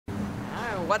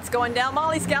What's going down,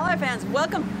 Molly Schuyler fans?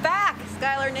 Welcome back,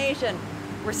 Schuyler Nation.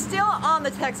 We're still on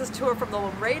the Texas tour from the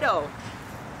Laredo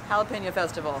Jalapeno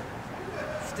Festival.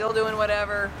 Still doing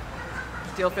whatever,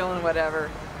 still feeling whatever.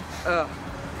 Ugh,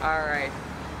 all right.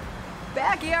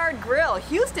 Backyard Grill,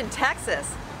 Houston,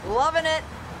 Texas. Loving it.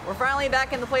 We're finally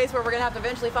back in the place where we're gonna have to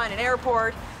eventually find an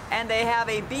airport, and they have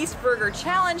a Beast Burger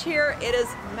Challenge here. It is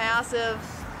massive,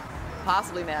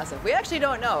 possibly massive. We actually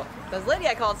don't know. The lady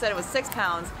I called said it was 6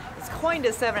 pounds. It's coined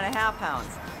as 7.5 pounds.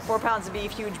 4 pounds of beef,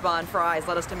 huge bun, fries,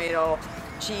 lettuce, tomato,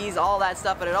 cheese, all that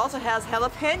stuff, but it also has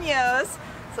jalapenos.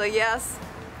 So yes,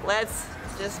 let's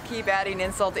just keep adding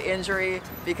insult to injury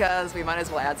because we might as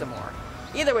well add some more.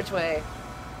 Either which way,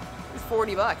 it's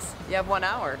 40 bucks. You have 1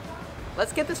 hour.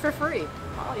 Let's get this for free.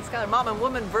 Molly Schuyler, mom and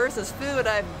woman versus food.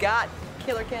 I've got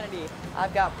Killer Kennedy.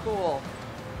 I've got Puhl.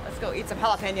 Let's go eat some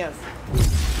jalapenos.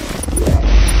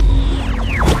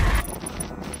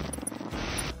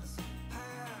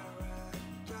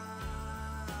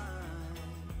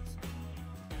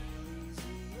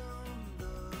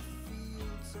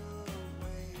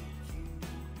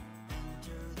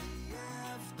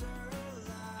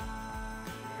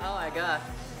 Oh my god.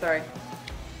 Sorry.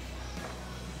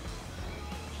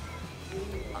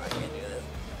 Oh, I can't do this.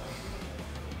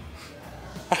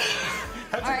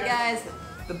 Alright guys,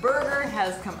 the burger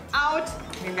has come out.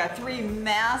 We've got 3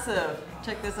 massive,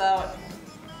 check this out.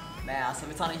 Massive,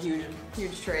 it's on a huge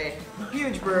tray.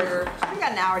 Huge burger. We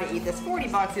got an hour to eat this, 40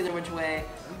 bucks either which way.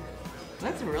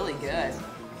 Looks really good.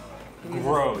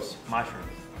 Gross. Mushrooms.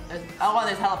 Oh, and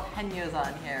there's jalapenos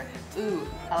on here. Ooh,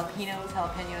 jalapenos,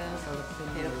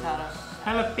 potato, potato.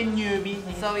 Jalapeno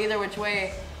beans. So either which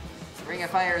way, Ring of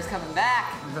Fire is coming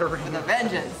back with a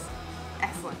vengeance.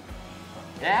 Excellent.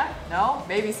 Yeah? No?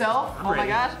 Maybe so? Oh my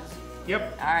gosh.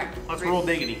 Yep. All right. Let's roll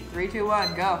diggity. 3, 2,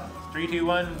 1, go. 3, 2,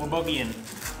 1. We're boogieing.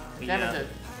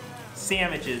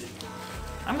 Sandwiches.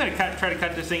 I'm gonna try to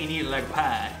cut this thing and eat it like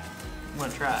pie. I'm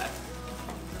gonna try.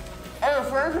 Hey, the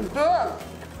fries are good.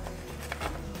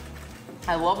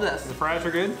 I love this. The fries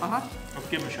are good? Uh-huh. Let's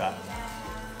give them a shot.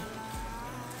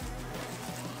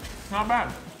 Not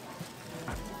bad.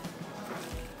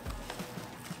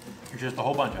 It's just a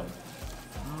whole bunch of them.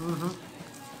 Mm-hmm.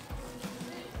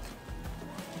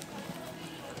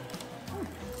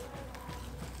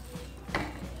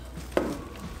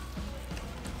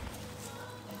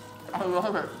 I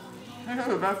love it. These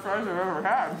are the best fries I've ever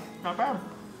had. Not bad.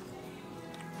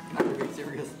 I'm being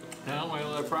serious. I don't like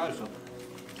all that fries though.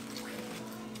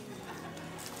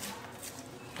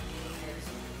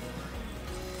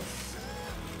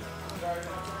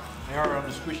 They are on the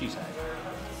squishy side.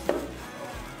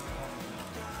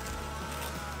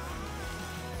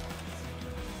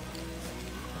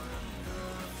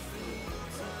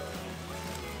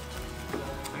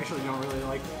 I actually don't really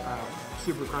like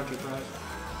super crunchy fries.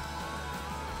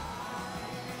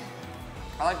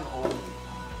 I like them old.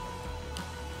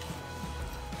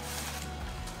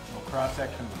 Little cross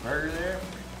section of the burger there.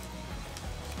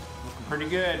 Looking pretty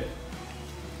good.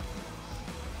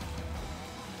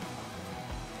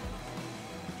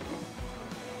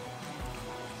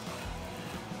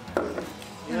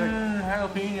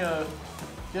 Jalapenos,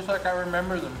 just like I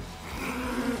remember them.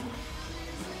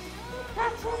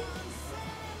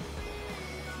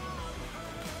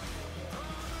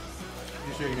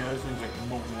 Just so you know, this thing's like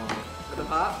more. With the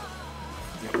pop?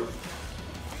 Yep. Should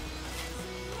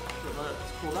let it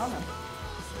cool down then.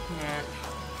 Yeah.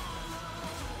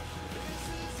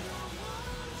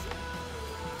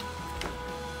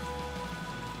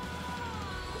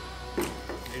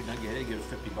 Hey, not get it. Give us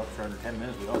 50 bucks for under 10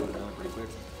 minutes. We all go down pretty quick.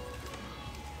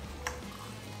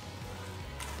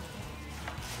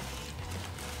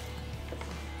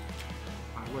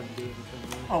 I wouldn't be in 10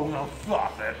 minutes. Oh no,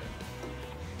 stop it.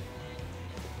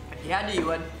 If you had to, you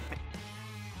would.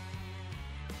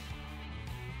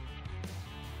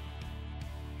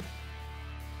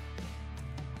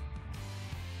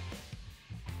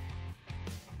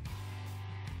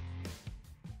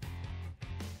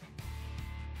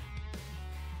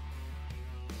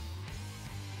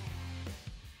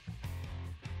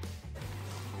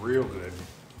 Real good.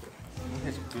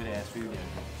 It's good ass food in here.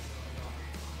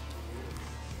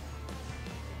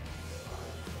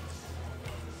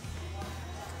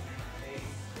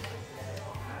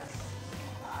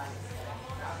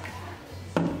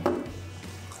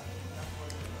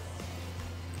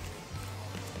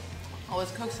 Oh,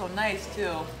 it's cooked so nice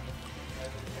too.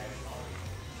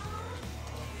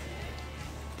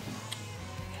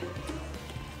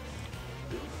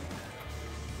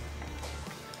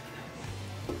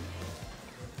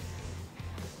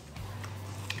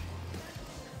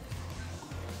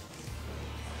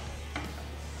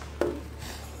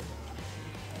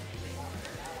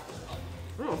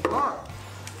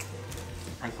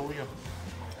 we go.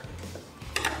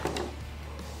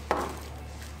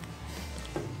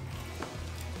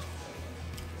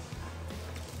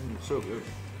 So good.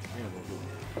 I am good.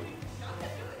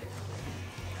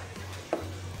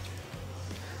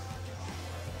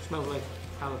 Smells like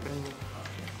jalapeno.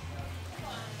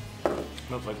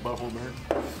 Smells like buffalo bear.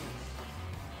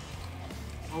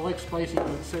 I like spicy,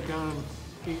 but sit down and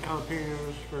eat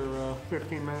jalapenos for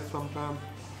 15 minutes sometime.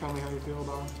 Tell me how you feel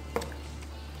about it.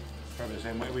 Probably the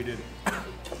same way we did. That's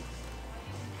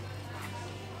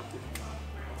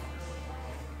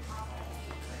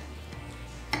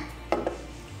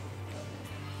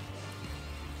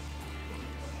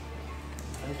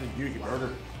a juicy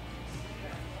burger.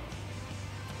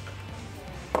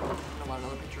 I want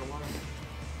another pitcher of water.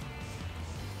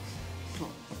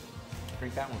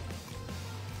 Drink that one.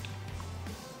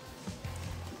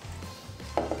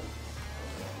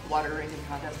 Water drinking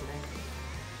contest today.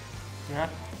 Yeah?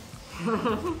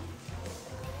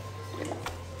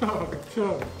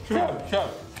 Chug.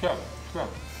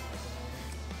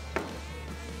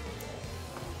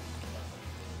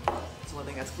 It's the one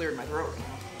thing that's cleared my throat.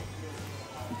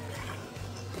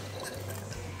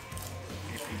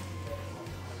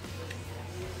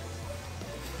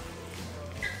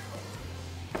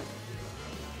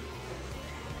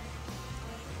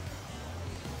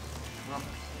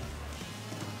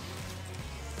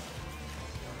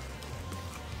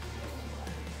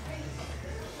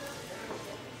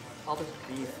 All this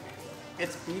beef.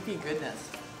 It's beefy goodness.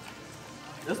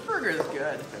 This burger is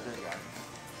good.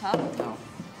 Huh? No.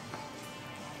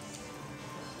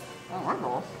 Oh,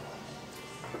 wonderful.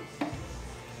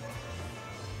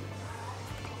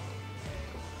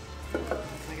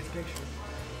 Looks like it's a picture.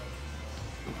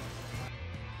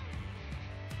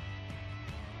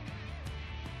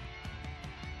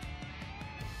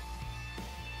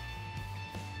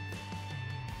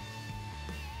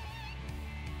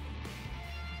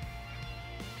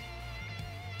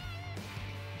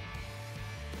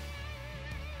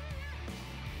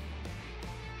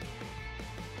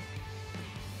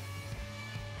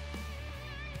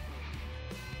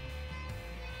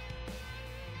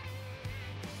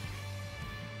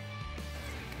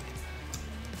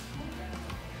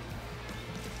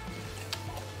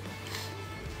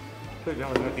 Sit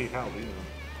down and eat jalapeno.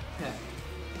 Yeah.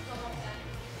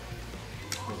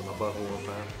 Making my buffalo one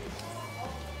time.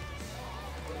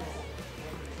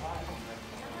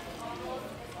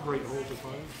 Great hole to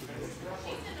find.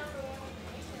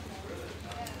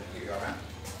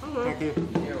 Thank you.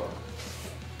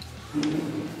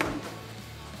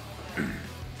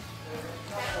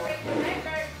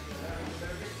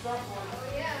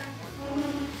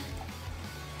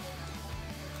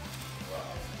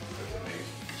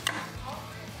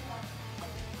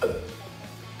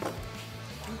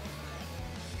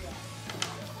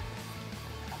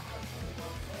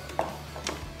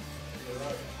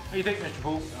 What do you think, Mr.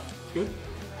 Puhl? Good.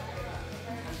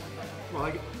 I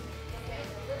like it.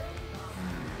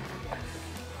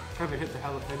 Haven't hit the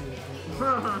jalapeno.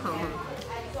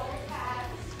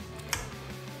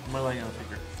 I'm gonna let you know a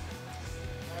secret.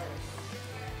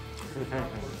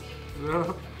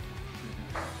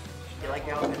 You like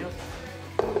jalapenos?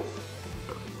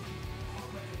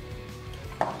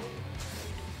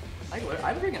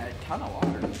 I'm drinking a ton of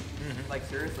water. Like,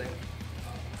 seriously.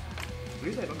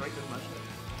 Usually I don't drink this much.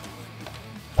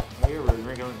 Oh, you're really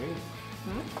drinking like me.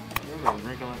 You're really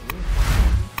drinking like me.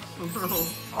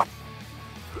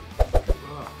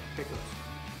 Pickles.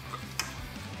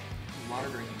 Water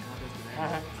drinking contest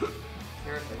today.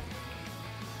 Seriously.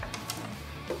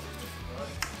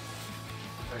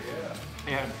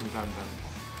 Yeah, from time to time.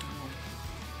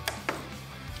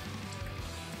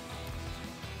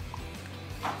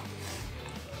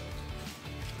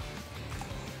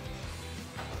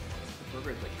 The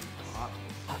burger is like hot.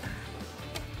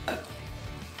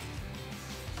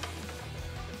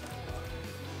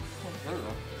 There we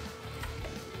go.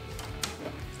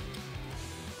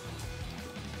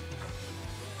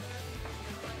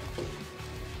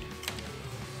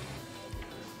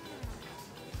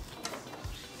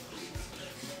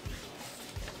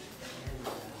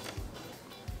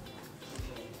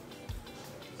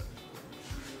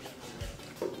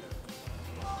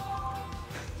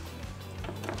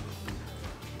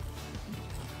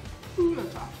 Ooh,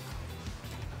 that's hot.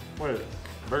 What is it?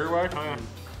 Burger wax? Oh, yeah.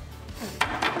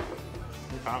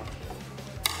 It's hot.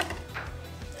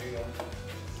 There you go.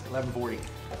 11:40.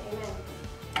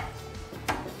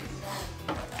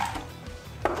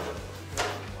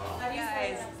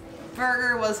 Guys,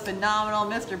 burger was phenomenal.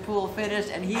 Mr. Puhl finished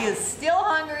and he is still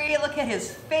hungry. Look at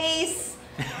his face.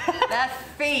 That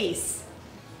face.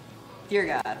 Dear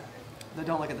God. No,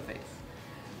 don't look at the face.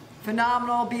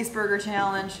 Phenomenal Beast Burger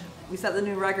Challenge. We set the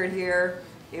new record here.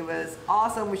 It was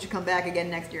awesome. We should come back again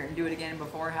next year and do it again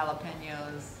before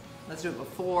jalapenos. Let's do it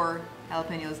before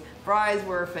jalapenos. Fries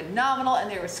were phenomenal,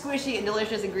 and they were squishy and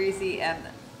delicious and greasy, and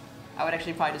I would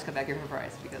actually probably just come back here for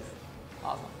fries because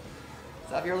awesome.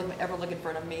 So if you're ever looking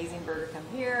for an amazing burger, come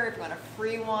here. If you want a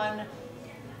free one,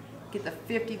 get the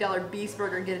 $50 Beast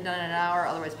Burger and get it done in an hour.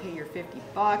 Otherwise, pay your 50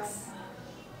 bucks.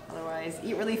 Otherwise,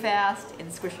 eat really fast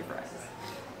and squish your fries.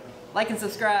 Like and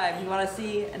subscribe if you want to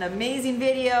see an amazing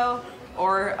video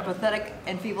or a pathetic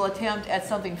and feeble attempt at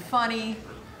something funny.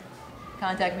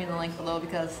 Contact me in the link below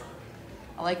because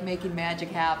I like making magic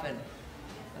happen.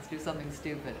 Let's do something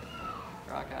stupid.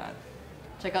 Rock on.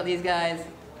 Check out these guys.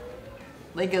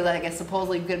 Link is, I guess,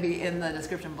 supposedly going to be in the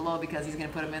description below because he's going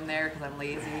to put them in there because I'm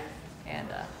lazy. And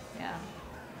yeah.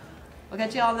 We'll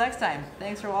catch you all next time.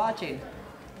 Thanks for watching.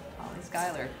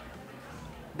 Schuyler.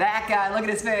 That guy, look at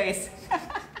his face.